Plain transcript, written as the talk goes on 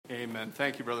Amen.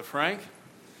 Thank you, Brother Frank.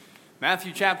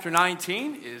 Matthew chapter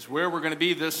 19 is where we're going to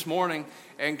be this morning,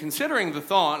 and considering the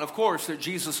thought, of course, that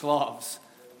Jesus loves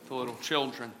the little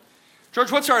children. Church,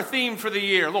 what's our theme for the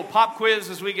year? A little pop quiz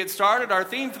as we get started. Our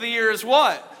theme for the year is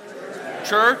what?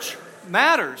 Church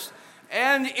matters.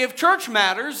 And if church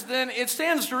matters, then it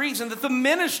stands to reason that the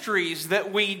ministries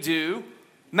that we do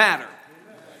matter.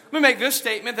 Let me make this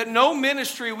statement, that no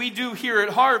ministry we do here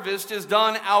at Harvest is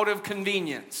done out of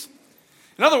convenience.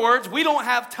 In other words, we don't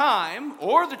have time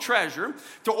or the treasure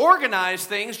to organize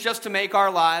things just to make our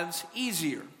lives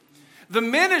easier. The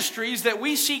ministries that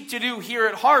we seek to do here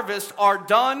at Harvest are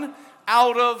done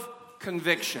out of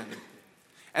conviction.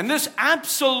 And this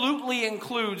absolutely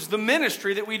includes the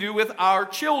ministry that we do with our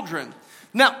children.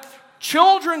 Now,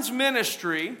 children's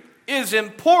ministry is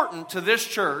important to this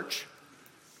church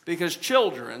because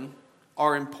children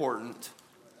are important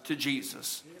to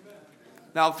Jesus.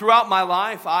 Now, throughout my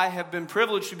life, I have been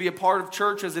privileged to be a part of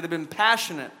churches that have been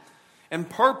passionate and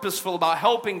purposeful about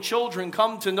helping children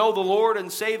come to know the Lord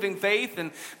and saving faith,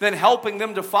 and then helping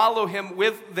them to follow Him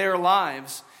with their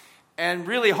lives. And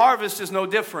really, Harvest is no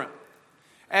different.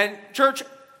 And church,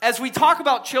 as we talk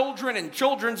about children and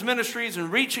children's ministries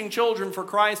and reaching children for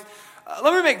Christ,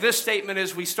 let me make this statement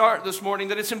as we start this morning,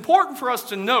 that it's important for us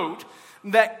to note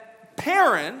that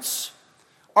parents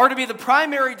are to be the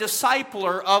primary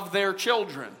discipler of their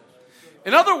children.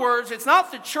 In other words, it's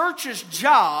not the church's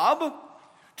job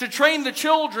to train the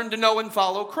children to know and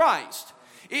follow Christ.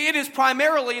 It is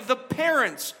primarily the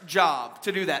parents' job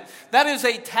to do that. That is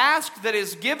a task that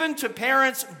is given to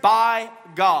parents by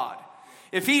God.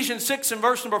 Ephesians 6 and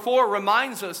verse number 4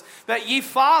 reminds us that ye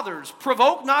fathers,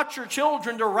 provoke not your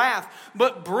children to wrath,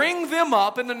 but bring them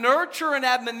up in the nurture and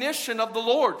admonition of the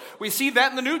Lord. We see that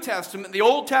in the New Testament. The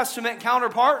Old Testament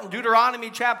counterpart in Deuteronomy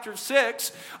chapter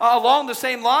 6, along the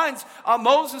same lines,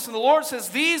 Moses and the Lord says,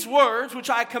 these words which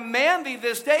I command thee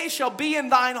this day shall be in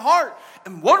thine heart.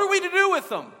 And what are we to do with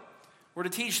them? We're to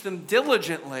teach them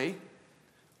diligently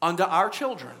unto our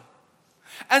children.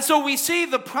 And so we see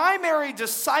the primary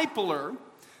discipler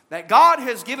that God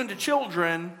has given to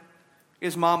children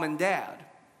is mom and dad.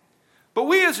 But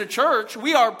we as a church,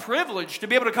 we are privileged to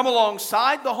be able to come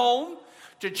alongside the home,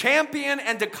 to champion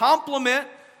and to complement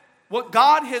what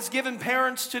God has given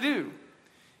parents to do.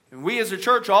 And we as a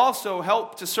church also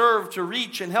help to serve, to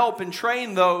reach and help and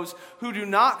train those who do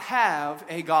not have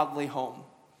a godly home,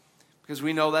 because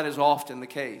we know that is often the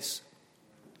case.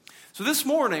 So this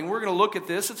morning, we're going to look at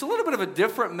this. It's a little bit of a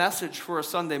different message for a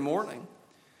Sunday morning.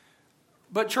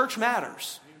 But church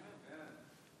matters.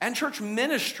 And church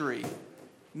ministry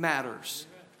matters.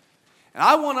 And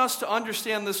I want us to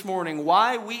understand this morning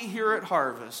why we here at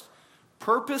Harvest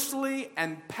purposely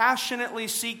and passionately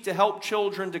seek to help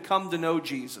children to come to know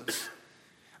Jesus.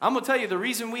 I'm going to tell you, the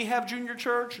reason we have junior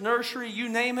church, nursery, you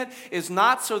name it, is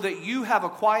not so that you have a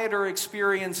quieter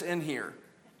experience in here.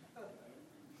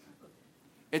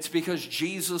 It's because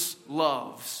Jesus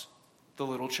loves the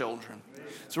little children.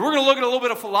 So we're going to look at a little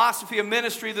bit of philosophy of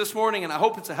ministry this morning, and I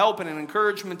hope it's a help and an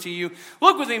encouragement to you.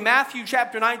 Look with me, Matthew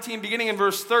chapter 19, beginning in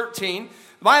verse 13.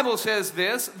 The Bible says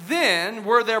this, then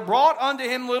were there brought unto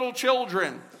him little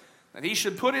children, that he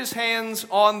should put his hands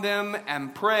on them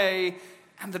and pray,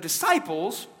 and the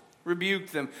disciples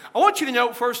rebuked them. I want you to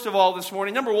note, first of all, this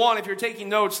morning, number one, if you're taking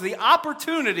notes, the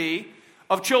opportunity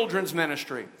of children's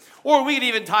ministry. Or we could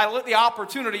even title it the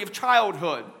opportunity of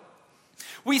childhood.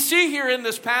 We see here in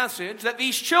this passage that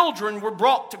these children were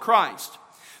brought to Christ.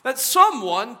 That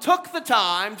someone took the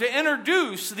time to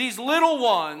introduce these little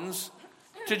ones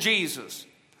to Jesus.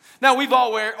 Now, we've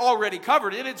already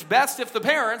covered it. It's best if the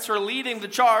parents are leading the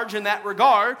charge in that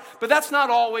regard, but that's not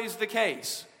always the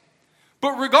case.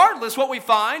 But regardless, what we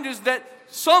find is that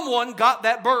someone got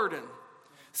that burden.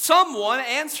 Someone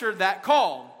answered that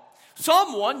call.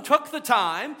 Someone took the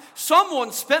time,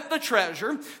 someone spent the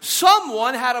treasure,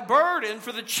 someone had a burden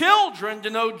for the children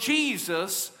to know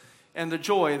Jesus and the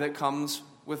joy that comes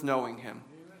with knowing Him.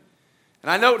 And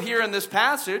I note here in this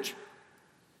passage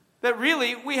that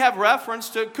really we have reference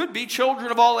to, could be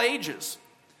children of all ages.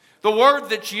 The word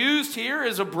that's used here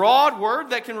is a broad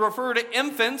word that can refer to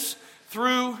infants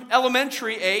through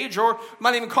elementary age, or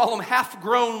might even call them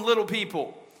half-grown little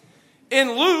people.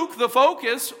 In Luke, the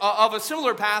focus of a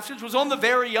similar passage was on the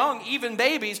very young, even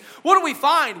babies. What do we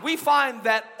find? We find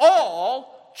that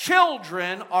all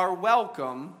children are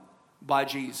welcome by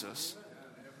Jesus.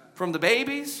 From the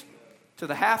babies to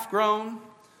the half-grown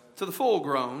to the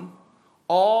full-grown,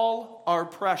 all are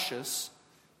precious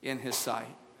in His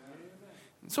sight.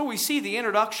 And so we see the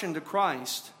introduction to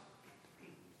Christ.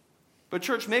 But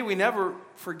church, may we never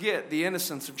forget the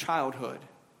innocence of childhood.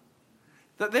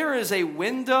 that there is a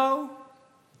window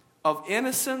of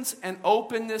innocence and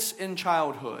openness in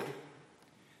childhood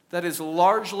that is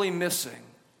largely missing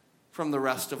from the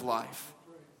rest of life.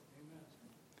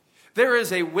 There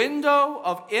is a window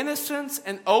of innocence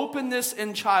and openness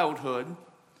in childhood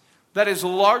that is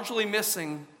largely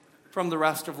missing from the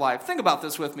rest of life. Think about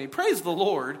this with me. Praise the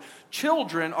Lord,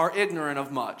 children are ignorant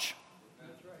of much.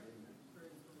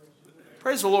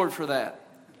 Praise the Lord for that.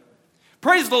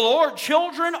 Praise the Lord,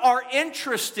 children are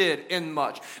interested in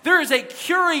much. There is a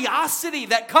curiosity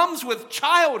that comes with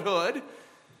childhood.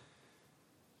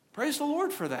 Praise the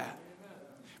Lord for that.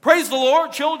 Praise the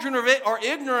Lord, children are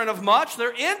ignorant of much.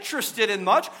 They're interested in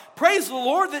much. Praise the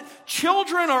Lord that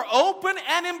children are open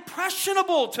and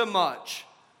impressionable to much.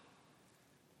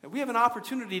 That we have an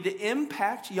opportunity to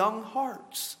impact young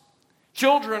hearts.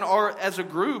 Children are, as a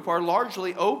group, are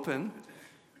largely open,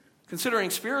 considering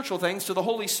spiritual things, to the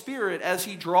Holy Spirit as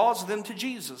He draws them to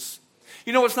Jesus.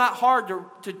 You know, it's not hard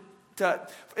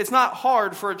it's not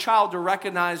hard for a child to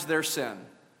recognize their sin.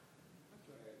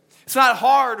 It's not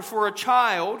hard for a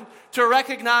child to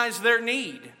recognize their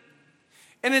need.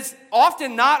 And it's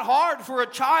often not hard for a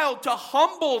child to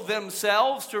humble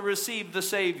themselves to receive the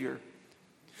Savior.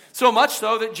 So much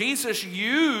so that Jesus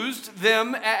used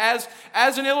them as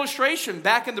an illustration.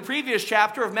 Back in the previous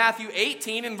chapter of Matthew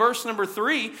 18 in verse number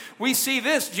 3, we see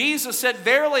this. Jesus said,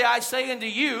 "Verily I say unto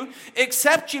you,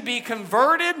 except you be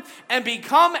converted and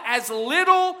become as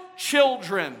little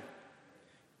children,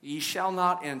 ye shall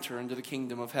not enter into the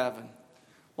kingdom of heaven."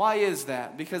 Why is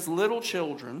that? Because little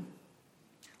children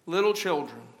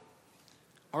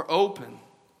are open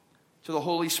to the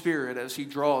Holy Spirit as He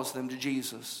draws them to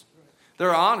Jesus.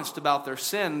 They're honest about their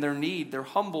sin, their need. They're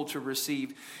humble to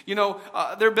receive. You know,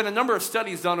 there have been a number of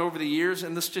studies done over the years,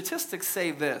 and the statistics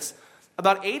say this.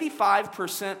 About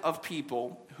 85% of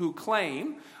people who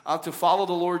claim to follow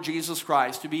the Lord Jesus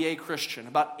Christ, to be a Christian,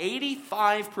 about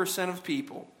 85% of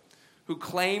people who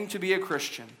claim to be a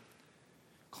Christian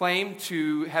claim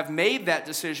to have made that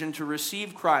decision to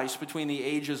receive Christ between the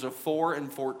ages of 4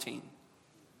 and 14.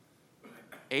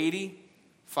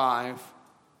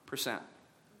 85%.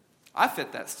 I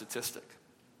fit that statistic.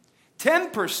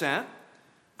 10%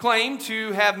 claim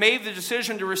to have made the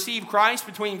decision to receive Christ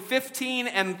between 15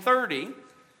 and 30.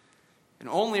 And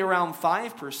only around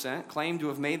 5% claim to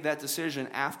have made that decision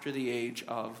after the age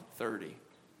of 30.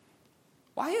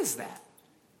 Why is that?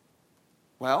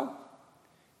 Well,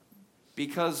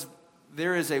 because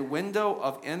there is a window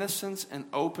of innocence and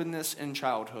openness in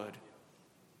childhood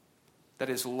that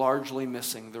is largely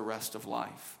missing the rest of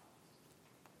life.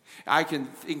 I can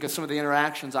think of some of the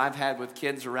interactions I've had with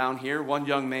kids around here. One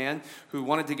young man who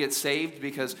wanted to get saved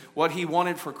because what he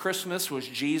wanted for Christmas was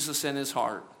Jesus in his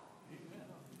heart.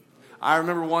 I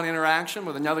remember one interaction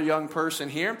with another young person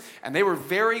here, and they were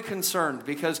very concerned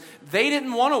because they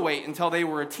didn't want to wait until they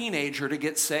were a teenager to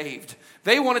get saved.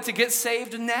 They wanted to get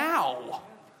saved now.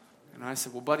 And I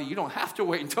said, well, buddy, you don't have to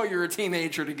wait until you're a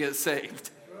teenager to get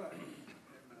saved.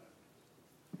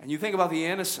 And you think about the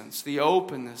innocence, the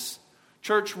openness.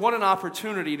 Church, what an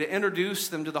opportunity to introduce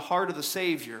them to the heart of the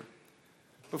Savior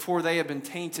before they have been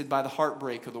tainted by the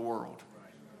heartbreak of the world.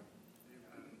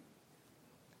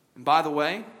 And by the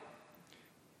way,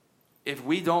 if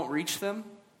we don't reach them,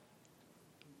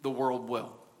 the world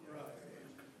will.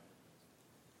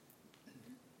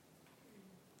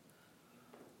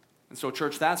 And so,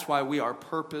 church, that's why we are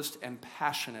purposed and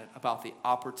passionate about the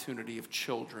opportunity of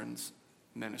children's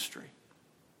ministry.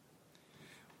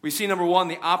 We see, number one,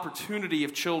 the opportunity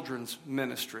of children's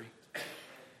ministry.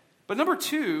 But number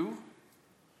two,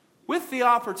 with the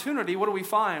opportunity, what do we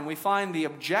find? We find the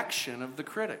objection of the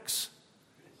critics.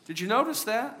 Did you notice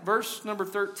that? Verse number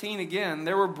 13 again.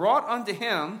 There were brought unto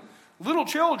him little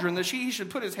children that he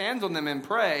should put his hands on them and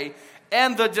pray.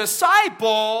 And the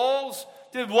disciples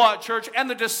did what, church? And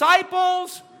the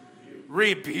disciples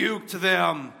rebuked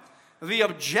them. The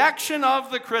objection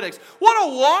of the critics. What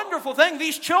a wonderful thing.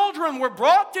 These children were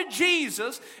brought to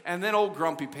Jesus, and then old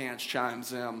Grumpy Pants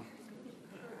chimes in.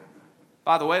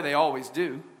 By the way, they always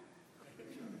do.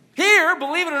 Here,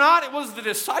 believe it or not, it was the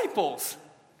disciples.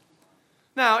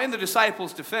 Now, in the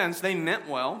disciples' defense, they meant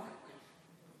well,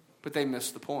 but they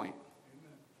missed the point.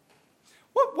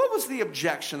 What was the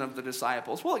objection of the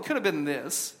disciples? Well, it could have been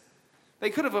this. They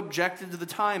could have objected to the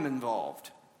time involved.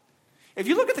 If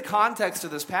you look at the context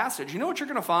of this passage, you know what you're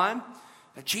going to find?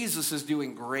 That Jesus is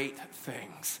doing great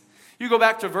things. You go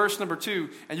back to verse number 2,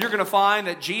 and you're going to find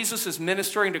that Jesus is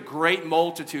ministering to great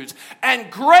multitudes.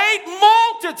 And great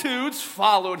multitudes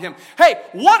followed him. Hey,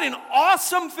 what an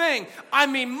awesome thing. I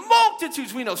mean,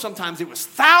 multitudes. We know sometimes it was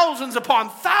thousands upon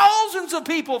thousands of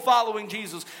people following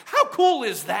Jesus. How cool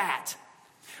is that?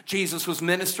 Jesus was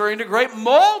ministering to great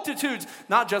multitudes.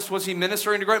 Not just was he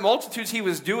ministering to great multitudes, he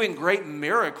was doing great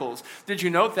miracles. Did you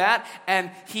note that?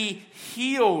 And he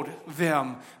healed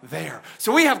them there.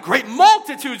 So we have great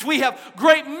multitudes. We have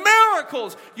great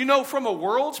miracles. You know, from a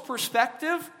world's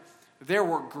perspective, there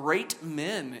were great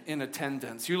men in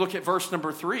attendance. You look at verse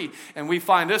number 3, and we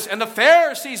find this. And the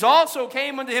Pharisees also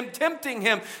came unto him, tempting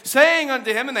him, saying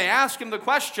unto him, and they asked him the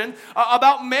question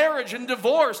about marriage and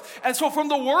divorce. And so from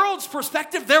the world's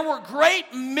perspective, there were great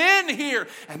men here.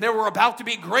 And there were about to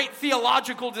be great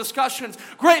theological discussions,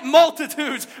 great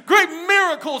multitudes, great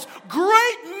miracles,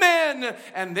 great men.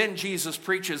 And then Jesus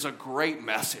preaches a great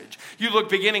message. You look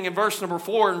beginning in verse number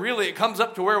 4, and really it comes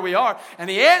up to where we are.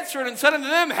 And he answered and said unto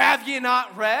them, Have ye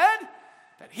not read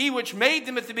that he which made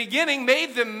them at the beginning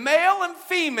made them male and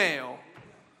female?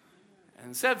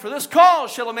 And said, For this cause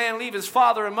shall a man leave his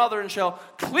father and mother, and shall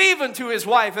cleave unto his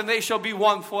wife, and they shall be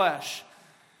one flesh.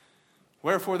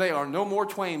 Wherefore they are no more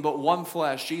twain, but one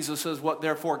flesh. Jesus says, What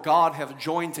therefore God hath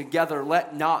joined together,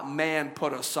 let not man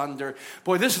put asunder.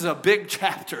 Boy, this is a big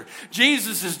chapter.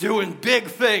 Jesus is doing big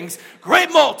things.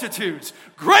 Great multitudes,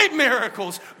 great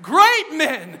miracles, great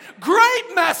men, great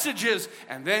messages.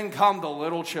 And then come the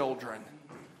little children.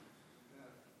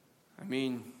 I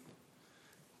mean,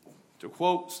 to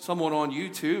quote someone on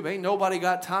YouTube, ain't nobody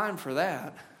got time for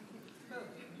that.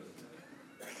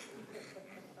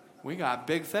 We got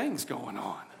big things going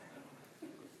on.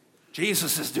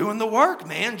 Jesus is doing the work,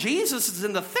 man. Jesus is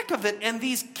in the thick of it, and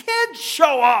these kids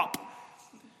show up.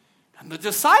 And the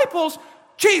disciples,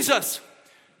 Jesus,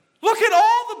 look at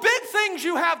all the big things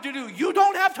you have to do. You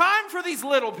don't have time for these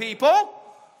little people.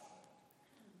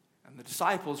 And the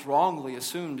disciples wrongly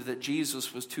assumed that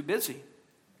Jesus was too busy.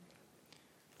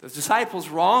 The disciples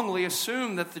wrongly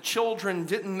assumed that the children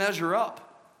didn't measure up.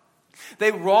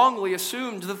 They wrongly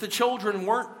assumed that the children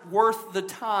weren't worth the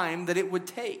time that it would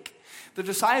take. The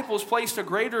disciples placed a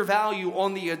greater value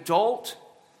on the adult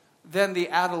than the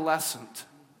adolescent,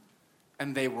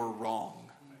 and they were wrong.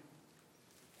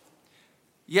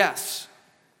 Yes,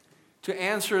 to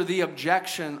answer the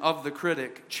objection of the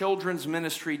critic, children's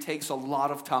ministry takes a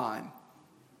lot of time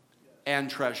and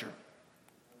treasure.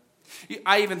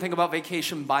 I even think about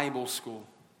Vacation Bible School.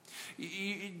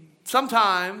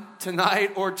 Sometime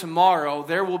tonight or tomorrow,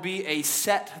 there will be a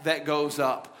set that goes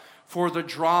up for the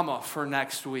drama for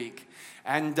next week.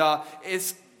 And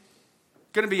it's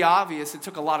going to be obvious it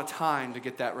took a lot of time to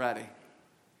get that ready.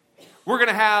 We're going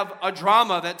to have a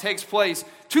drama that takes place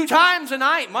 2 times a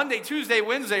night, Monday, Tuesday,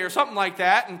 Wednesday, or something like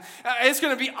that. And it's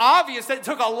going to be obvious that it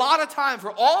took a lot of time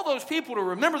for all those people to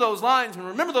remember those lines and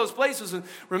remember those places and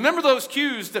remember those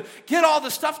cues, to get all the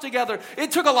stuff together.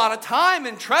 It took a lot of time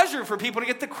and treasure for people to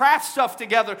get the craft stuff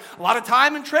together, a lot of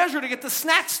time and treasure to get the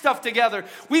snack stuff together.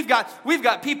 We've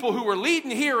got people who are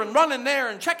leading here and running there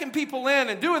and checking people in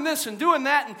and doing this and doing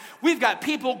that. And we've got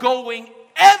people going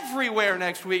everywhere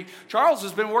next week. Charles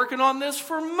has been working on this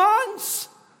for months.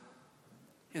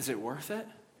 Is it worth it?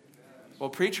 Well,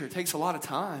 preacher, it takes a lot of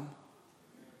time.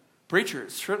 Preacher,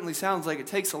 it certainly sounds like it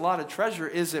takes a lot of treasure.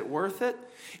 Is it worth it?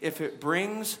 If it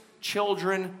brings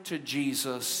children to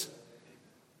Jesus,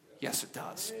 yes, it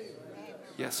does.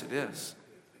 Yes, it is.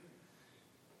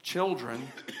 Children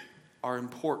are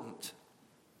important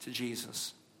to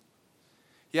Jesus.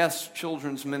 Yes,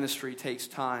 children's ministry takes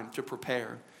time to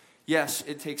prepare. Yes,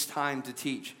 it takes time to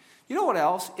teach. You know what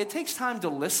else? It takes time to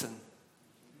listen.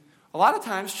 A lot of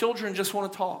times, children just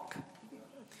want to talk.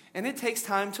 And it takes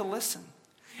time to listen.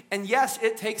 And yes,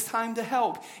 it takes time to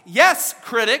help. Yes,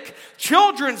 critic,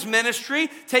 children's ministry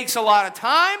takes a lot of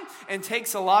time and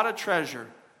takes a lot of treasure.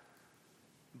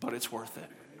 But it's worth it.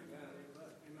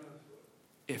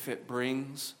 If it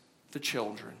brings the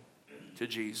children to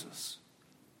Jesus.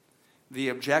 The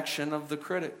objection of the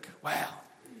critic, well,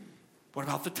 what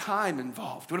about the time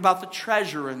involved? What about the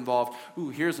treasure involved? Ooh,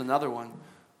 here's another one.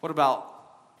 What about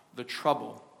the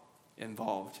trouble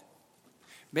involved?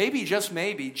 Maybe, just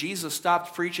maybe, Jesus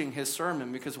stopped preaching his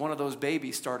sermon because one of those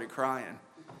babies started crying.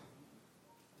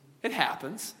 It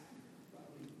happens.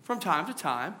 From time to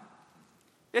time,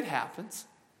 it happens.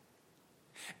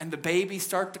 And the babies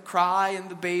start to cry and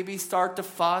the babies start to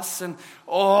fuss and,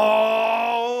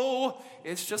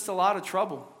 it's just a lot of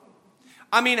trouble.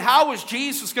 I mean, how was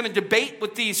Jesus going to debate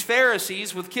with these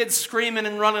Pharisees with kids screaming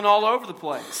and running all over the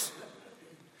place?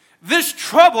 This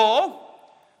trouble,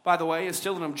 by the way, is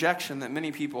still an objection that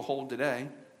many people hold today.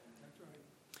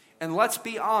 And let's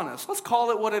be honest. Let's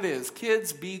call it what it is.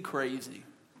 Kids be crazy.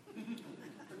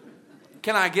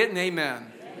 Can I get an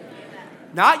amen? Amen.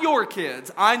 Not your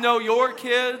kids. I know your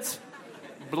kids.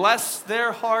 Bless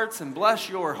their hearts and bless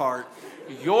your heart.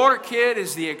 Your kid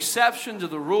is the exception to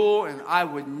the rule, and I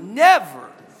would never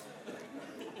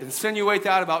insinuate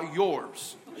that about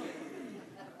yours.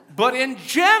 But in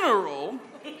general,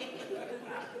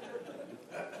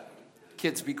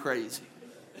 kids be crazy.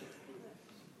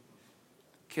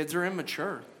 Kids are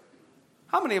immature.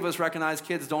 How many of us recognize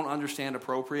kids don't understand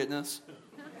appropriateness?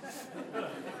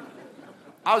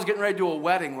 I was getting ready to do a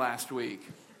wedding last week.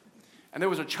 And there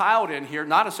was a child in here,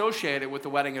 not associated with the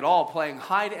wedding at all, playing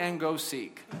hide and go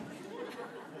seek.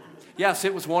 Yes,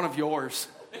 it was one of yours.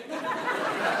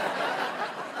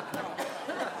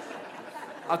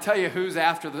 I'll tell you who's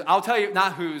after the, I'll tell you,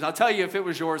 not whose, I'll tell you if it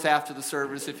was yours after the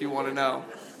service if you want to know.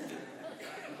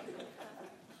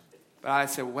 But I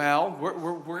said, well,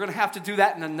 we're going to have to do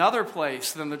that in another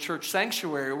place than the church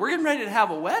sanctuary. We're getting ready to have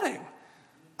a wedding.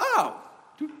 Oh,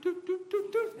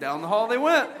 down the hall they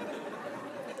went.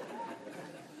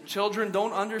 Children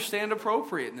don't understand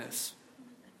appropriateness.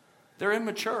 They're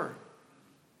immature.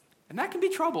 And that can be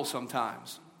trouble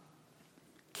sometimes.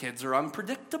 Kids are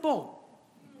unpredictable.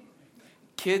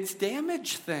 Kids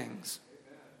damage things.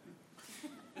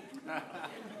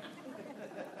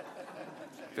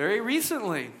 Very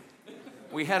recently,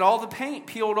 we had all the paint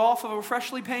peeled off of a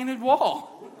freshly painted wall.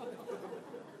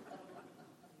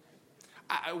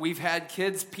 We've had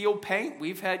kids peel paint.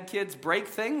 We've had kids break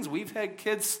things. We've had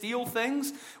kids steal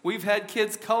things. We've had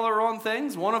kids color on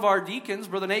things. One of our deacons,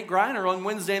 Brother Nate Greiner, on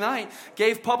Wednesday night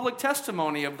gave public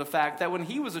testimony of the fact that when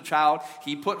he was a child,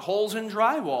 he put holes in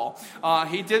drywall.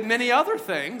 He did many other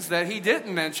things that he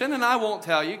didn't mention, and I won't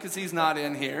tell you because he's not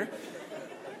in here.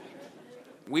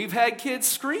 We've had kids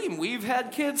scream. We've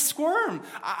had kids squirm.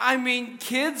 I mean,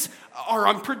 kids are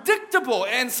unpredictable,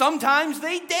 and sometimes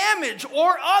they damage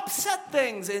or upset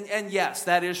things. And yes,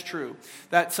 that is true,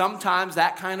 that sometimes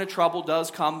that kind of trouble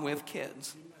does come with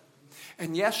kids.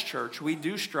 And yes, church, we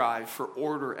do strive for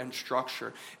order and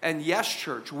structure. And yes,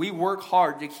 church, we work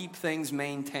hard to keep things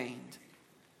maintained.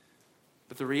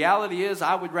 But the reality is,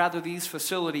 I would rather these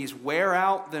facilities wear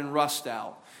out than rust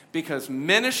out. Because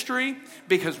ministry,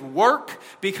 because work,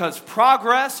 because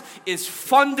progress is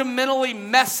fundamentally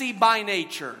messy by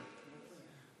nature.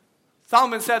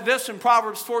 Solomon said this in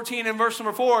Proverbs 14 and verse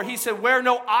number 4. He said, where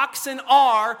no oxen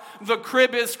are, the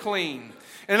crib is clean.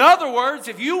 In other words,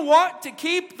 if you want to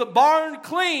keep the barn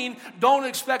clean, don't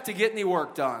expect to get any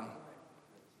work done.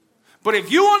 But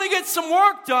if you want to get some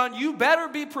work done, you better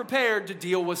be prepared to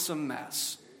deal with some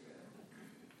mess.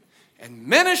 And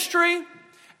ministry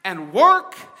and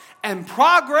work and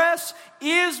progress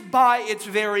is by its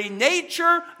very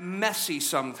nature messy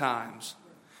sometimes.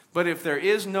 But if there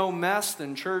is no mess,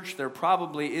 then church, there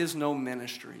probably is no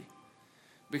ministry.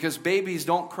 Because babies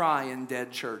don't cry in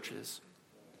dead churches.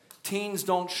 Teens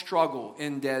don't struggle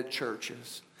in dead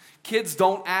churches. Kids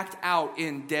don't act out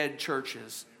in dead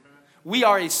churches. We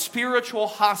are a spiritual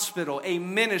hospital, a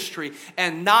ministry,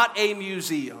 and not a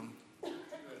museum.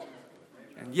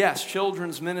 And yes,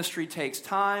 children's ministry takes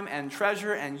time and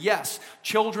treasure. And yes,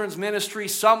 children's ministry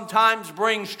sometimes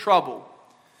brings trouble.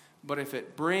 But if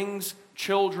it brings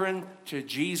children to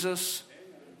Jesus,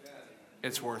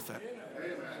 it's worth it.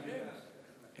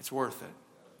 It's worth it.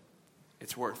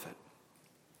 It's worth it.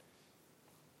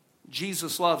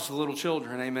 Jesus loves the little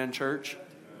children. Amen, church?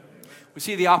 We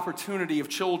see the opportunity of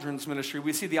children's ministry.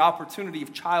 We see the opportunity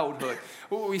of childhood.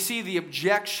 We see the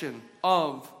objection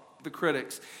of the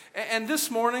critics. And this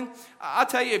morning, I'll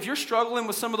tell you, if you're struggling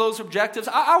with some of those objectives,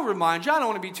 I'll remind you, I don't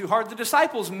want to be too hard. The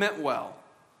disciples meant well.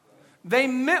 They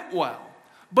meant well,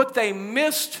 but they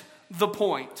missed the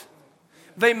point.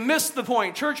 They missed the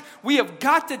point. Church, we have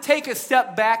got to take a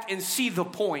step back and see the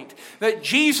point. That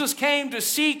Jesus came to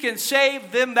seek and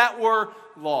save them that were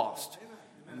lost.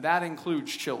 And that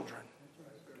includes children.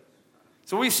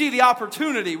 So we see the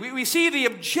opportunity. We see the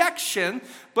objection.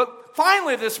 But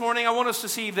finally this morning, I want us to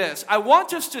see this. I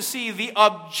want us to see the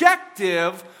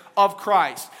objective of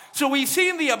Christ. So we've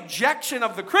seen the objection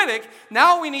of the critic.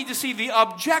 Now we need to see the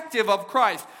objective of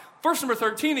Christ. Verse number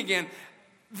 13 again.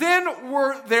 Then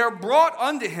were there brought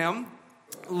unto him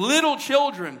little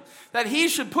children, that he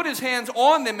should put his hands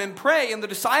on them and pray, and the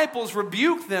disciples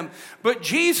rebuked them. But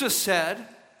Jesus said,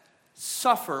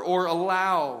 suffer or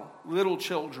allow little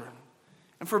children,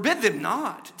 and forbid them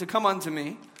not to come unto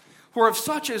me, for of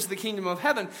such is the kingdom of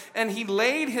heaven. And he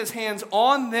laid his hands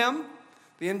on them.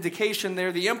 The indication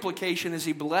there, the implication is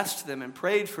he blessed them and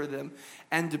prayed for them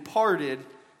and departed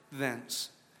thence.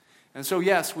 And so,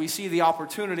 yes, we see the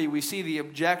opportunity, we see the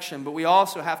objection, but we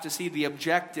also have to see the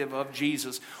objective of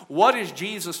Jesus. What is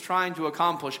Jesus trying to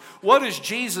accomplish? What is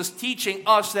Jesus teaching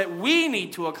us that we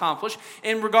need to accomplish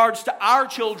in regards to our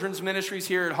children's ministries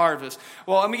here at Harvest?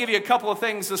 Well, let me give you a couple of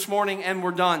things this morning and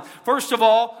we're done. First of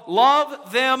all,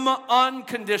 love them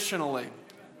unconditionally.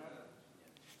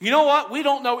 You know what? We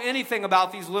don't know anything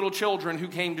about these little children who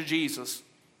came to Jesus,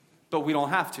 but we don't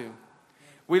have to.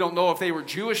 We don't know if they were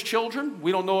Jewish children.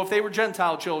 We don't know if they were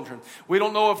Gentile children. We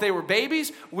don't know if they were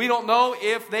babies. We don't know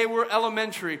if they were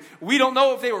elementary. We don't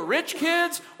know if they were rich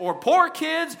kids or poor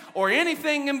kids or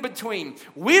anything in between.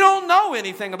 We don't know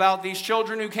anything about these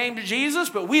children who came to Jesus,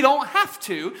 but we don't have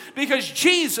to because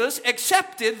Jesus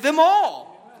accepted them all.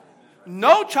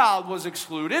 No child was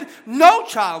excluded. No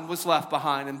child was left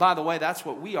behind. And by the way, that's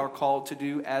what we are called to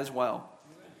do as well.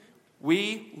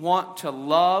 We want to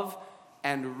love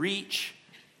and reach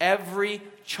every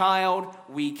child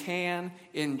we can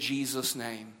in Jesus'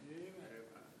 name.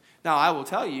 Now, I will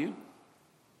tell you,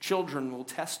 children will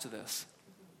test this.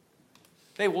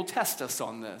 They will test us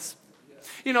on this.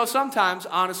 You know, sometimes,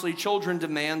 honestly, children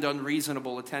demand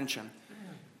unreasonable attention.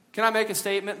 Can I make a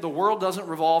statement? The world doesn't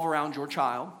revolve around your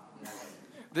child.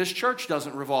 This church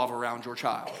doesn't revolve around your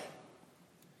child.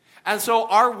 And so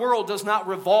our world does not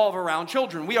revolve around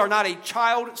children. We are not a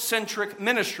child-centric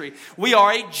ministry. We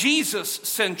are a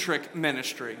Jesus-centric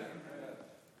ministry.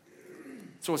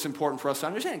 So it's important for us to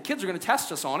understand. Kids are going to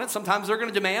test us on it. Sometimes they're going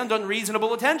to demand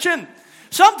unreasonable attention.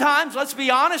 Sometimes, let's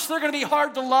be honest, they're going to be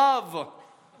hard to love.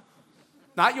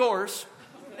 Not yours.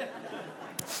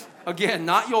 Again,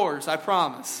 not yours, I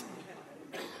promise.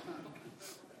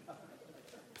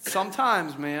 But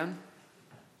sometimes, man,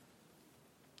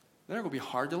 they're going to be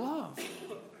hard to love.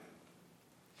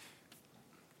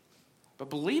 But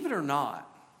believe it or not,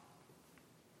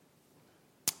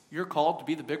 you're called to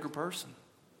be the bigger person.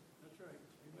 That's right.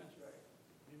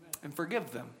 Amen. And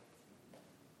forgive them.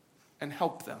 And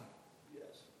help them. Yes.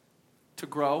 To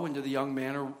grow into the young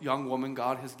man or young woman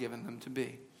God has given them to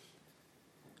be.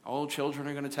 All children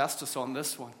are going to test us on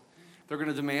this one. They're going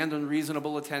to demand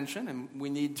unreasonable attention, and we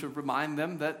need to remind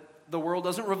them that the world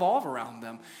doesn't revolve around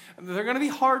them. They're going to be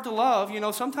hard to love. You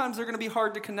know, sometimes they're going to be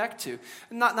hard to connect to.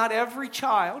 Not every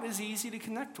child is easy to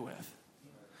connect with.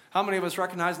 How many of us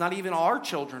recognize not even our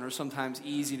children are sometimes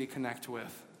easy to connect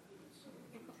with?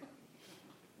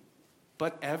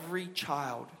 But every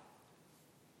child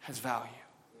has value.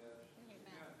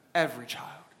 Every child.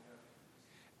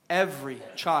 Every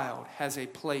child has a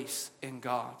place in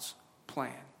God's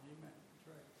plan.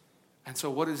 And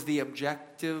so what is the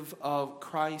objective of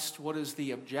Christ? What is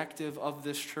the objective of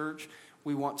this church?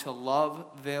 We want to love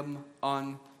them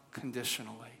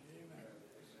unconditionally.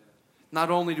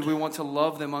 Not only do we want to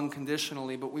love them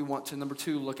unconditionally, but we want to, number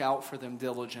 2, look out for them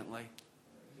diligently.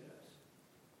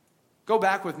 Go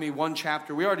back with me one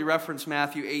chapter. We already referenced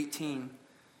Matthew 18.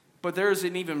 But there's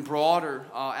an even broader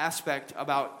aspect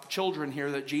about children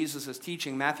here that Jesus is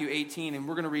teaching. Matthew 18, and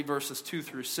we're going to read verses 2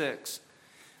 through 6.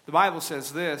 The Bible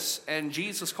says this, "And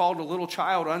Jesus called a little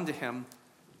child unto him,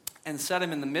 and set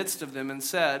him in the midst of them, and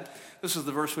said," this is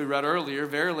the verse we read earlier,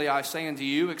 "Verily I say unto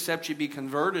you, except ye be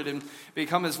converted and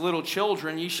become as little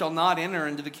children, ye shall not enter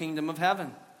into the kingdom of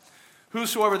heaven.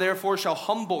 Whosoever therefore shall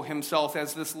humble himself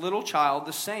as this little child,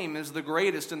 the same is the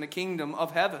greatest in the kingdom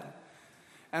of heaven.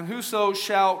 And whoso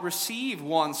shall receive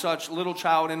one such little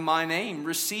child in my name,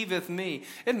 receiveth me."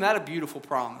 Isn't that a beautiful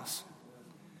promise?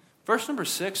 Verse number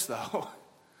 6, though.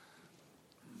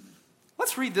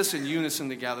 Let's read this in unison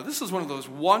together. This is one of those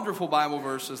wonderful Bible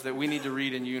verses that we need to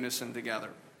read in unison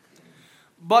together.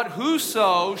 "But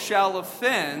whoso shall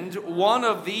offend one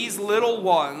of these little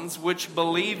ones which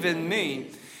believe in me,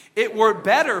 it were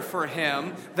better for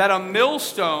him that a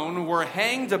millstone were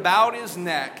hanged about his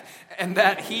neck, and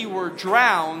that he were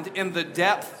drowned in the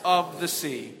depth of the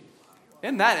sea."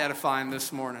 Isn't that edifying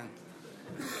this morning?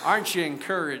 Aren't you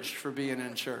encouraged for being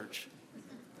in church?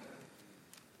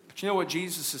 But you know what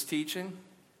Jesus is teaching?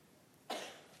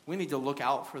 We need to look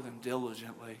out for them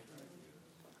diligently.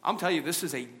 I'm telling you, this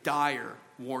is a dire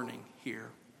warning here.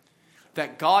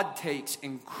 That God takes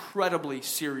incredibly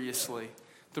seriously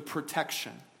the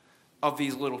protection of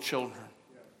these little children.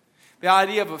 The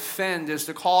idea of offend is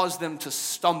to cause them to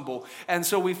stumble. And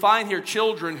so we find here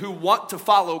children who want to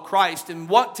follow Christ and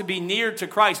want to be near to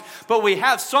Christ. But we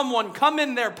have someone come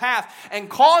in their path and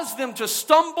cause them to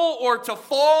stumble or to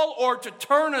fall or to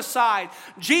turn aside.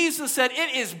 Jesus said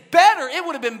it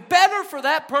would have been better for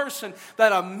that person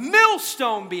that a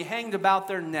millstone be hanged about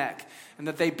their neck and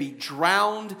that they be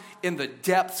drowned in the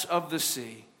depths of the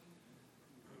sea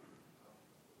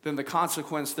than the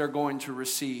consequence they're going to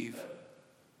receive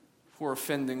for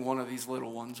offending one of these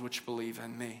little ones which believe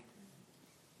in me.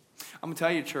 I'm going to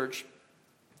tell you, church,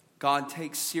 God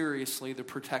takes seriously the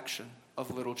protection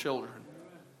of little children.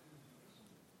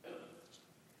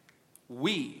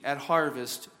 We at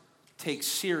Harvest take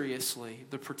seriously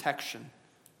the protection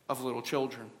of little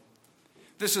children.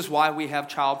 This is why we have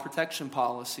child protection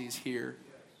policies here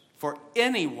for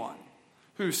anyone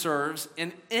who serves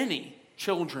in any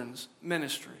children's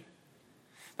ministry.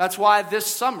 That's why this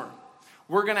summer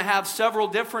we're going to have several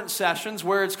different sessions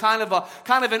where it's kind of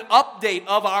an update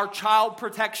of our child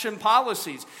protection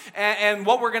policies. And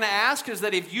what we're going to ask is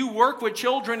that if you work with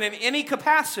children in any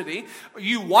capacity,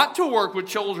 you want to work with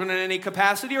children in any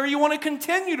capacity, or you want to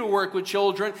continue to work with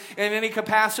children in any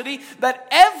capacity, that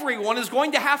everyone is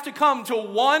going to have to come to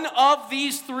one of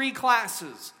these 3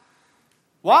 classes.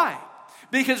 Why?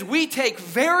 Because we take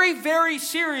very, very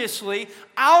seriously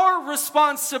our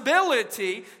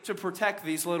responsibility to protect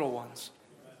these little ones.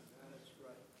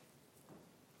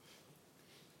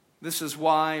 This is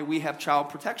why we have child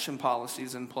protection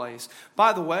policies in place.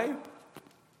 By the way,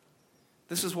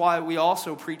 this is why we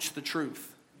also preach the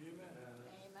truth.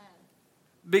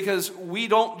 Because we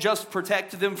don't just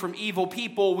protect them from evil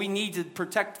people, we need to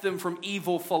protect them from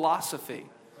evil philosophy.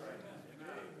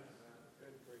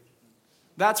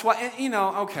 That's why,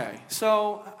 okay.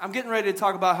 So I'm getting ready to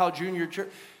talk about how Junior Church,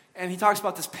 and he talks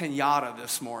about this piñata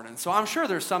this morning. So I'm sure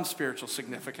there's some spiritual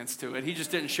significance to it. He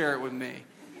just didn't share it with me.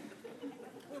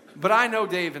 But I know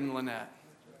Dave and Lynette,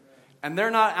 and they're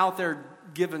not out there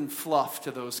giving fluff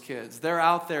to those kids. They're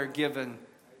out there giving,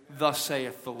 thus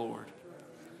saith the Lord.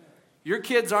 Your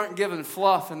kids aren't giving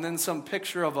fluff and then some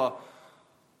picture of a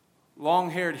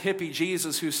long-haired hippie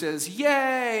Jesus who says,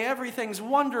 yay, everything's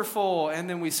wonderful, and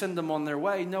then we send them on their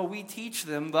way. No, we teach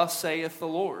them, thus saith the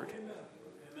Lord.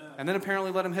 Amen. And then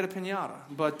apparently let them hit a piñata.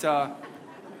 But,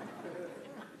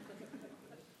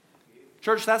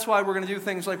 church, that's why we're going to do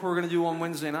things like we're going to do on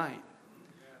Wednesday night.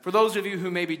 For those of you who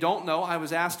maybe don't know, I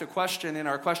was asked a question in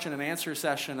our question and answer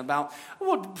session about,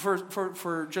 well,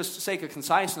 for just sake of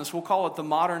conciseness, we'll call it the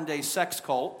modern day sex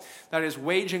cult that is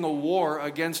waging a war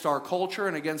against our culture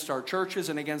and against our churches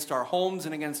and against our homes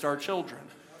and against our children.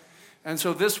 And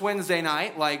so this Wednesday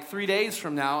night, like 3 days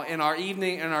from now, in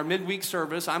our midweek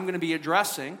service, I'm going to be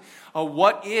addressing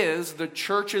what is the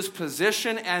church's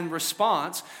position and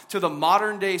response to the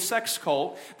modern day sex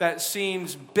cult that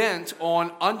seems bent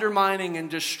on undermining and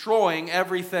destroying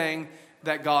everything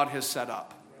that God has set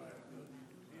up.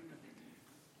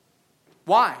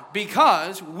 Why?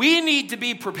 Because we need to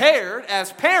be prepared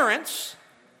as parents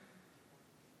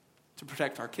to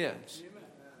protect our kids.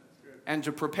 And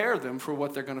to prepare them for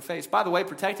what they're going to face. By the way,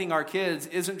 protecting our kids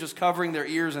isn't just covering their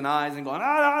ears and eyes and going, ah,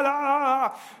 ah,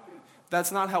 ah, ah.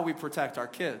 That's not how we protect our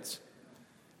kids.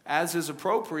 As is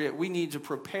appropriate, we need to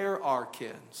prepare our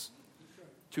kids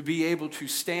to be able to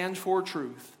stand for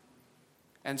truth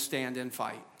and stand and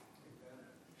fight.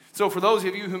 So for those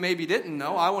of you who maybe didn't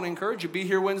know, I want to encourage you, be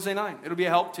here Wednesday night. It'll be a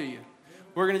help to you.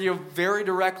 We're going to deal very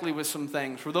directly with some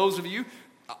things. For those of you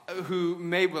who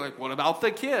may be like, what about the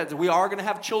kids? We are going to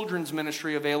have children's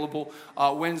ministry available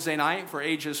Wednesday night for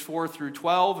ages 4 through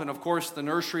 12, and of course the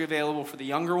nursery available for the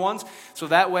younger ones. So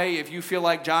that way, if you feel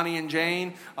like Johnny and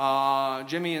Jane,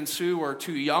 Jimmy and Sue are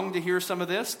too young to hear some of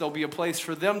this, there'll be a place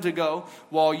for them to go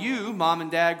while you, mom and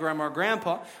dad, grandma,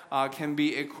 grandpa, can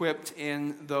be equipped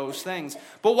in those things.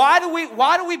 But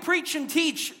why do we preach and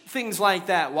teach things like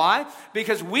that? Why?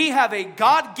 Because we have a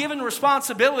God-given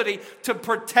responsibility to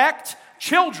protect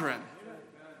children.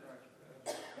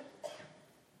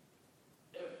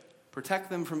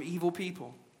 Protect them from evil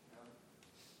people.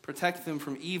 Protect them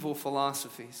from evil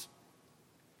philosophies.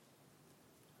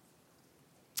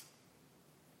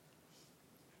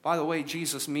 By the way,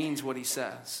 Jesus means what he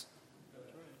says.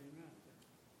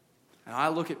 And I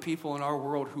look at people in our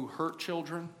world who hurt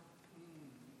children,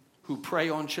 who prey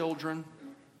on children.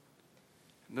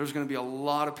 And there's going to be a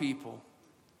lot of people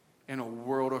in a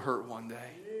world of hurt one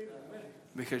day.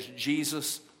 Because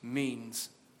Jesus means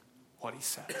what he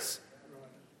says.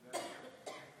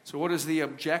 So what is the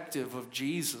objective of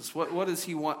Jesus? What does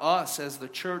he want us as the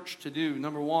church to do?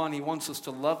 Number one, he wants us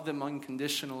to love them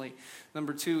unconditionally.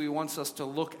 Number two, he wants us to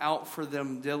look out for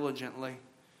them diligently.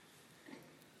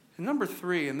 And number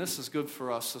three, and this is good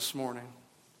for us this morning,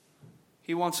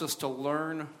 he wants us to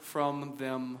learn from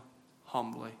them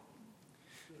humbly.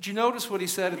 Did you notice what he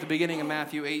said at the beginning of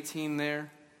Matthew 18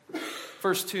 there?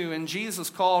 Verse 2, and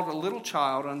Jesus called a little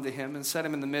child unto him and set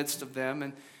him in the midst of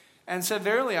them and said,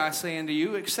 verily I say unto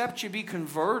you, except ye be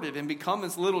converted and become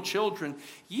as little children,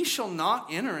 ye shall not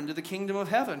enter into the kingdom of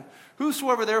heaven.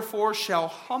 Whosoever therefore shall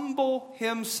humble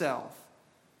himself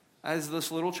as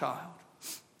this little child,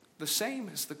 the same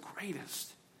as the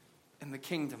greatest in the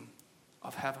kingdom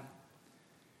of heaven.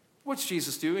 What's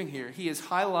Jesus doing here? He is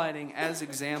highlighting as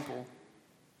example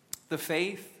the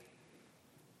faith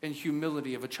and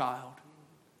humility of a child.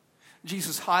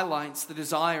 Jesus highlights the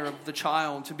desire of the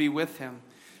child to be with him.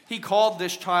 He called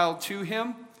this child to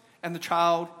him, and the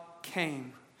child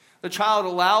came. The child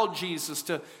allowed Jesus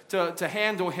to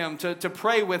handle him, to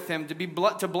pray with him,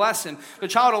 to bless him. The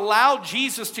child allowed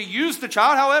Jesus to use the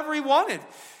child however he wanted.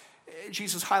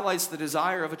 Jesus highlights the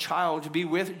desire of a child to be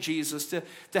with Jesus, to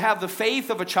have the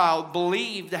faith of a child,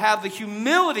 believe, to have the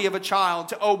humility of a child,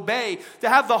 to obey, to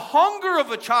have the hunger of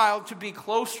a child to be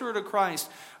closer to Christ.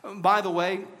 By the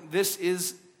way, this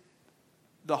is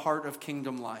the heart of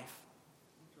kingdom life.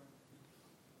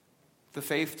 The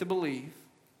faith to believe,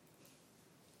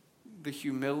 the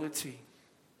humility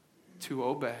to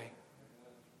obey,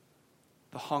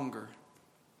 the hunger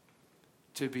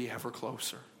to be ever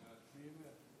closer.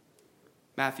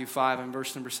 Matthew 5 and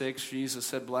verse number 6, Jesus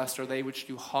said, "Blessed are they which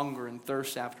do hunger and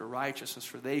thirst after righteousness,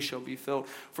 for they shall be filled."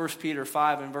 1 Peter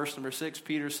 5 and verse number 6,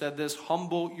 Peter said this,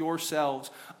 "Humble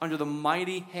yourselves under the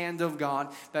mighty hand of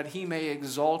God, that he may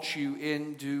exalt you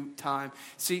in due time."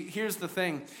 See, here's the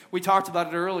thing. We talked about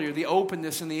it earlier, the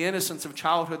openness and the innocence of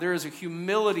childhood. There is a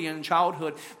humility in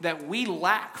childhood that we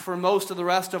lack for most of the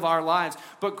rest of our lives.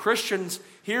 But Christians,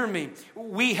 hear me,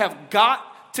 we have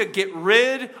got to get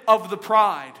rid of the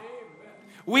pride.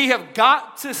 We have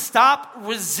got to stop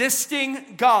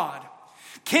resisting God.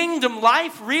 Kingdom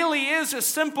life really is as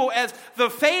simple as the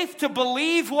faith to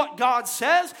believe what God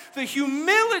says, the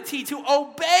humility to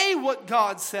obey what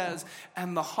God says,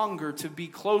 and the hunger to be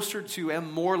closer to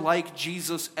and more like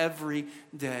Jesus every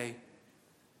day.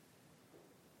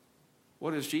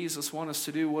 What does Jesus want us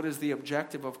to do? What is the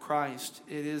objective of Christ?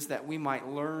 It is that we might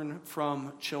learn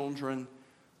from children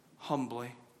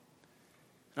humbly.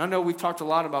 And I know we've talked a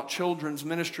lot about children's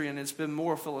ministry, and it's been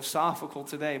more philosophical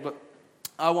today, but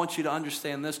I want you to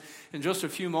understand this. In just a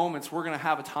few moments, we're going to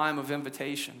have a time of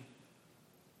invitation.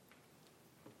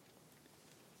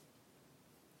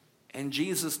 And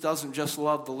Jesus doesn't just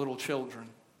love the little children.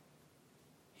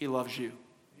 He loves you.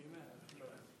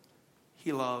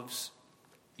 He loves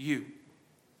you.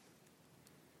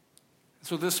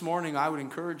 So this morning, I would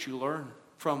encourage you to learn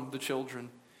from the children.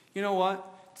 You know what?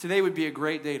 Today would be a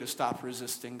great day to stop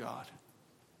resisting God.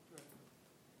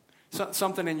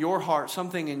 Something in your heart,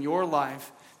 something in your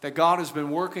life that God has been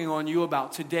working on you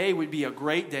about. Today would be a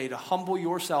great day to humble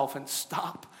yourself and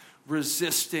stop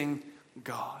resisting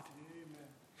God.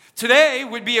 Today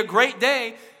would be a great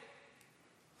day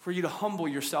for you to humble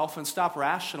yourself and stop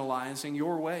rationalizing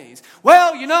your ways.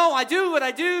 Well, I do what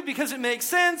I do because it makes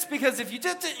sense, because if you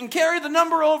didn't carry the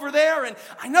number over there, and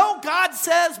I know God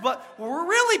says, but we're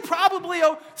really probably,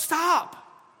 stop.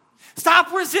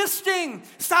 Stop resisting.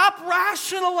 Stop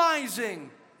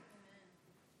rationalizing.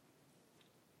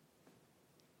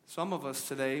 Some of us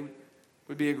today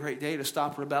would be a great day to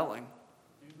stop rebelling.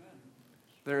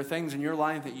 There are things in your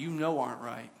life that you know aren't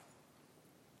right.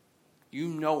 You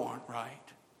know aren't right.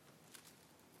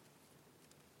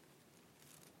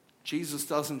 Jesus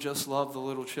doesn't just love the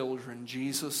little children.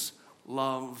 Jesus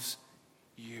loves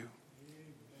you.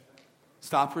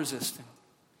 Stop resisting.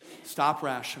 Stop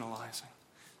rationalizing.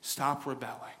 Stop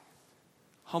rebelling.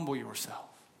 Humble yourself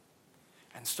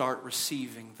and start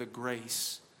receiving the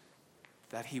grace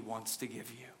that he wants to give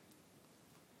you.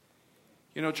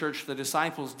 You know, church, the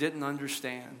disciples didn't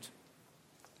understand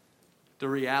the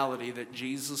reality that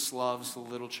Jesus loves the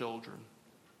little children.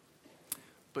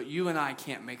 But you and I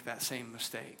can't make that same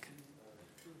mistake.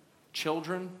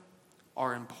 Children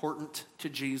are important to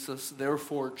Jesus.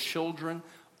 Therefore, children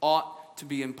ought to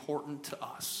be important to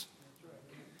us.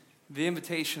 The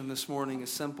invitation this morning is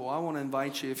simple. I want to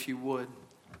invite you, if you would,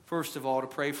 first of all, to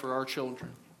pray for our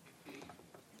children.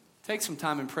 Take some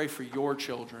time and pray for your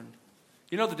children.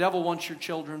 You know the devil wants your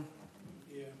children.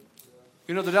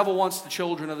 You know the devil wants the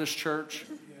children of this church.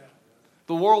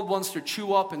 The world wants to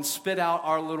chew up and spit out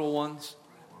our little ones.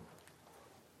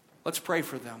 Let's pray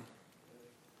for them.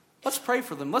 Let's pray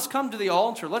for them. Let's come to the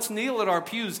altar. Let's kneel at our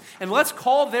pews and let's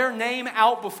call their name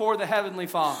out before the Heavenly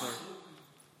Father.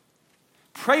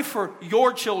 Pray for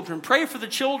your children. Pray for the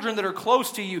children that are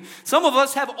close to you. Some of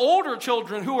us have older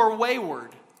children who are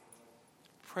wayward.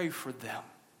 Pray for them.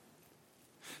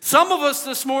 Some of us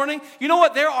this morning, you know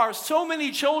what? There are so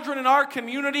many children in our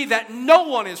community that no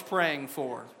one is praying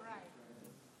for.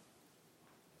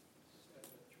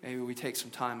 Maybe we take some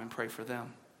time and pray for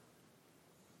them.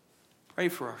 Pray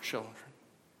for our children.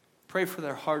 Pray for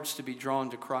their hearts to be drawn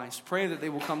to Christ. Pray that they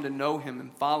will come to know him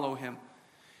and follow him.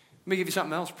 Let me give you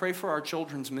something else. Pray for our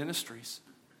children's ministries.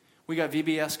 We got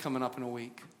VBS coming up in a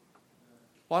week.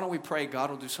 Why don't we pray God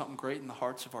will do something great in the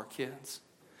hearts of our kids?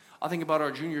 I think about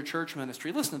our junior church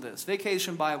ministry. Listen to this.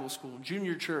 Vacation Bible School,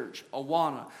 junior church,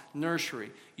 Awana,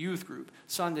 nursery, youth group,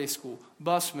 Sunday school,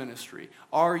 bus ministry,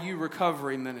 RU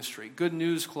recovery ministry, good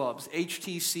news clubs,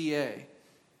 HTCA.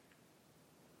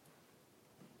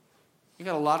 We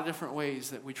got a lot of different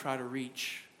ways that we try to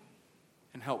reach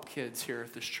and help kids here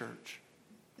at this church.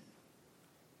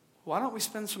 Why don't we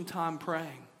spend some time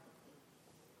praying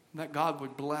that God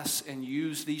would bless and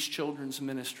use these children's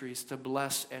ministries to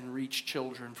bless and reach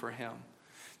children for Him?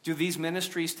 Do these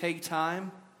ministries take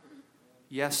time?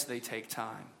 Yes, they take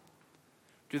time.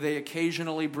 Do they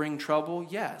occasionally bring trouble?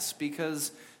 Yes,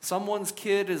 because someone's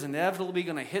kid is inevitably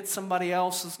going to hit somebody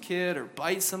else's kid or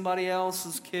bite somebody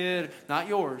else's kid, not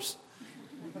yours.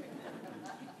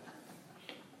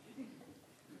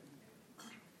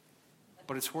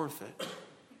 But it's worth it.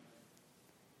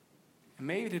 And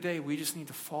maybe today we just need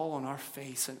to fall on our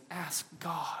face and ask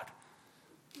God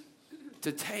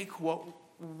to take what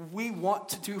we want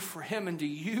to do for Him and to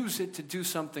use it to do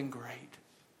something great.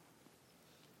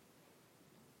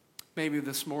 Maybe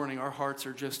this morning our hearts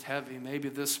are just heavy. Maybe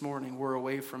this morning we're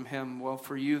away from Him. Well,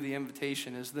 for you, the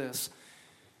invitation is this.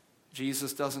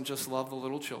 Jesus doesn't just love the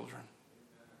little children.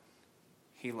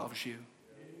 He loves you.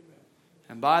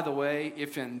 And by the way,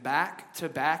 if in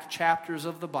back-to-back chapters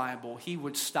of the Bible, He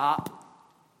would stop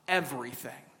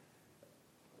everything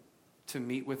to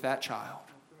meet with that child,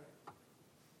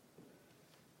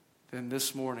 then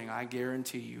this morning, I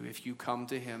guarantee you, if you come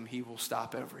to Him, He will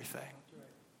stop everything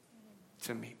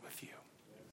to meet with you.